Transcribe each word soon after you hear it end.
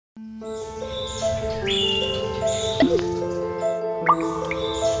Alpine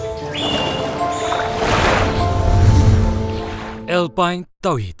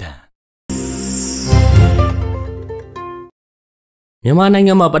တောက်ရည်တန်မြန်မာနိုင်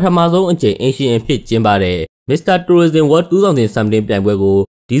ငံမှာပထမဆုံးအကြိမ်အင်ရှင်အဖြစ်ကျင်းပတဲ့ Mr. Tourism World 2017 ပြိုင်ပွဲကို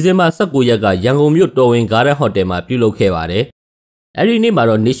ဒီဇင်ဘာ19ရက်ကရန်ကုန်မြို့တော်ဝင် Garden Hotel မှာပြုလုပ်ခဲ့ပါတယ်။အဲဒီနေ့မှာ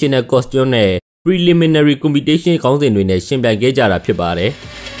တော့ National Costume နဲ့ Preliminary Competition ခေါင်းစဉ်တွေနဲ့ရှင်ပြိုင်ခဲ့ကြတာဖြစ်ပါတယ်။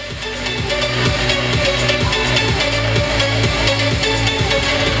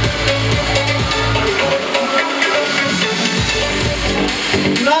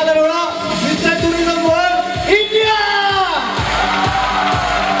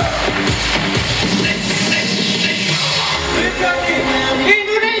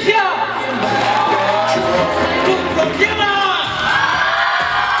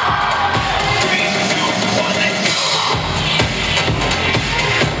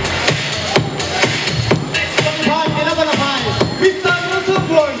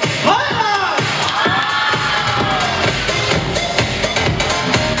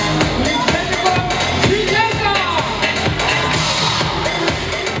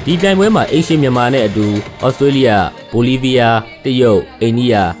ဒီပြိုင်ပွဲမှာAsianမြန်မာနဲ့အတူဩစတြေးလျ၊ဘိုလီးဗီးယား၊တရုတ်၊အိန္ဒိ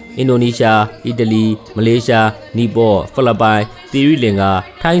ယ၊အင်ဒိုနီးရှား၊အီတလီ၊မလေးရှား၊နီပေါ၊ဖိလစ်ပိုင်၊သီရိလင်္ကာ၊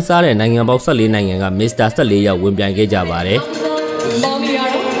ထိုင်းစားတဲ့နိုင်ငံပေါင်း14နိုင်ငံကမစ္စတာ14ယောက်ဝင်ပြိုင်ခဲ့ကြပါတယ်။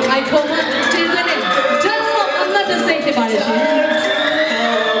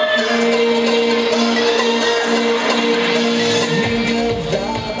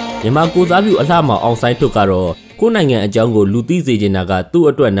မြန်မာကိုစားပြုအလှမောင်အောင်ဆိုင်ထွတ်ကတော့ကိုယ်နိုင်ငံအကြောင်းကိုလူသိစေချင်တာကသူ့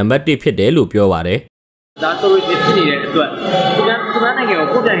အတွက်နံပါတ်1ဖြစ်တယ်လို့ပြောပါတယ်။ဒါတိုရစ်ဖြစ်နေတဲ့အတွက်ဒီနိုင်ငံကို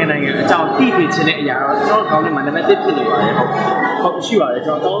ကိုယ့်နိုင်ငံအကြောင်းသိစေချင်တဲ့အရာတော့ကျွန်တော်ကောင်းနေမှာနံပါတ်1ဖြစ်နေပါတယ်ဟုတ်ရှိပါတယ်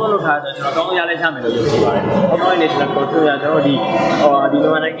ကျွန်တော်တောင်းလို့ထားတယ်ကျွန်တော်ကောင်းအရာလေးချမယ်လို့ပြောရှိပါတယ်။ဟောင်းနေတယ်ကိုဆိုရကျွန်တော်ဒီမြ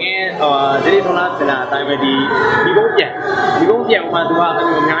န်မာနိုင်ငံဒီဒေါ်လာစလာအတိုင်းပဲဒီကုန်းပြန်မှာသူက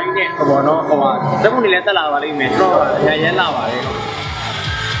အများကြီးနဲ့ပေါ့နော်ဓာတ်ပုံတွေလည်းတက်လာပါလိမ့်မယ်ကျွန်တော်ရဲလာပါတယ်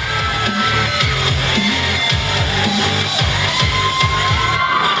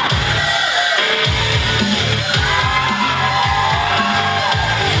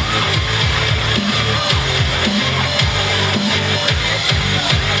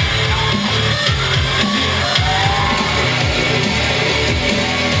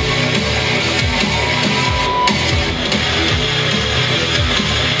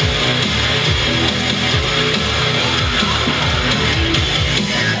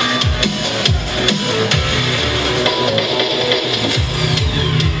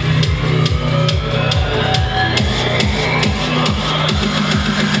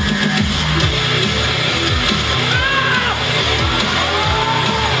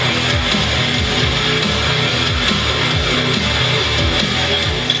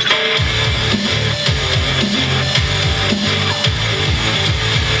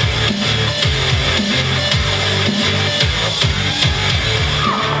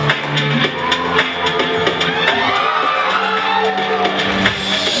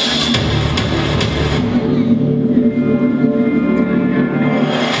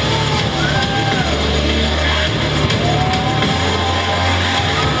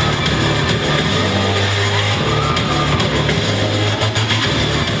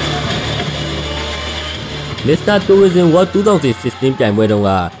Mr. Tourism World 2016 ပြိုင်ပွဲတုန်းက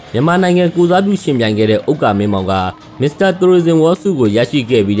မြန်မာနိုင်ငံကိုစားပြုရှင်ပြိုင်ခဲ့တဲ့ဥက္ကာမင်းမောင်က Mr. Tourism World ဆုကိုရရှိ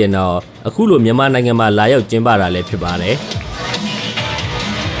ခဲ့ပြီးတဲ့နောက်အခုလိုမြန်မာနိုင်ငံမှာလာရောက်ကျင်းပတာလည်းဖြစ်ပါတယ်။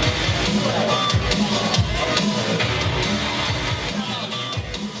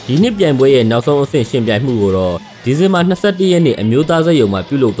ဒီနှစ်ပြိုင်ပွဲရဲ့နောက်ဆုံးအဆင့်ရှင်ပြိုင်မှုကိုတော့ဒီဇင်ဘာ21ရက်နေ့အမျိုးသားစက်ရုံမှာ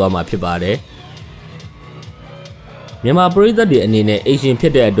ပြုလုပ်သွားမှာဖြစ်ပါတယ်။မြန်မာပရိသတ်တွေအနေနဲ့အိမ်ရှင်ဖြ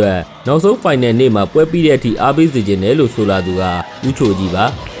စ်တဲ့အတွက်နောက်ဆုံး final နေ့မှာပွဲပြီးတဲ့အထိအားပေးစေခြင်းနဲ့လို့ဆိုလာသူကဦးချိုကြီးပါ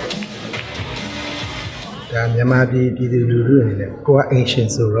ဒါမြန်မာပြည်သူလူထုအနေနဲ့ကိုကအိမ်ရှင်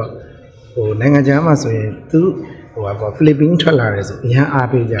ဆိုတော့နိုင်ငံခြားမှာဆိုရင်သူဖိလစ်ပင်းထွက်လာတယ်ဆိုအရင်အား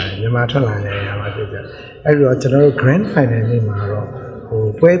ပေးကြတယ်မြန်မာထွက်လာတယ်အားပေးကြတယ်အဲ့တော့ကျွန်တော်တို့ grand final နေ့မှာတော့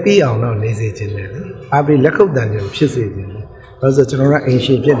ပွဲပြီးအောင်တော့နေစေခြင်းနဲ့အားပေးလက်ခုပ်တံမျိုးဖြစ်စေခြင်းနဲ့ဘာလို့ဆိုကျွန်တော်ကအိမ်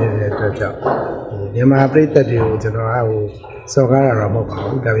ရှင်ဖြစ်နေတဲ့အတွက်ကြောင့်မြန်မာပြည်သက်တွေကိုကျွန်တော်စော်ကားတာတော့မဟုတ်ပါ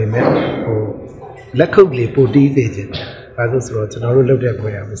ဘူးဒါပေမဲ့လက်ခုပ်လေးပိုတီးစေခြင်းဘာလို့ဆိုတော့ကျွန်တော်တို့လုပ်တဲ့ပွဲ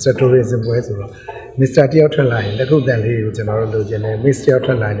က Mr. Tourism ပွဲဆိုတော့ Mr. တယောက်ထွက်လာရင်လက်ခုပ်တံလေးကိုကျွန်တော်တို့လိုချင်တယ် Miss တယောက်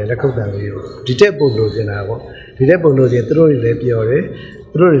ထွက်လာရင်လက်ခုပ်တံလေးကိုဒီတက်ပို့လိုချင်တာပေါ့ဒီတက်ပို့လိုချင်သူတို့တွေလည်းပြောတယ်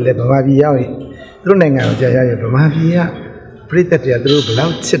သူတို့တွေလည်းဗမာပြည်ရောက်ရင်သူတို့နိုင်ငံကိုကြာရရင်ဗမာပြည်ကပြည်သက်တွေကသူတို့ဘယ်လော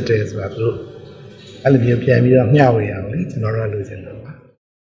က်ချစ်တယ်ဆိုတာသူတို့အဲ့လိုမျိုးပြန်ပြီးတော့မျှဝေရအောင်လေကျွန်တော်တို့လိုချင်တာပါ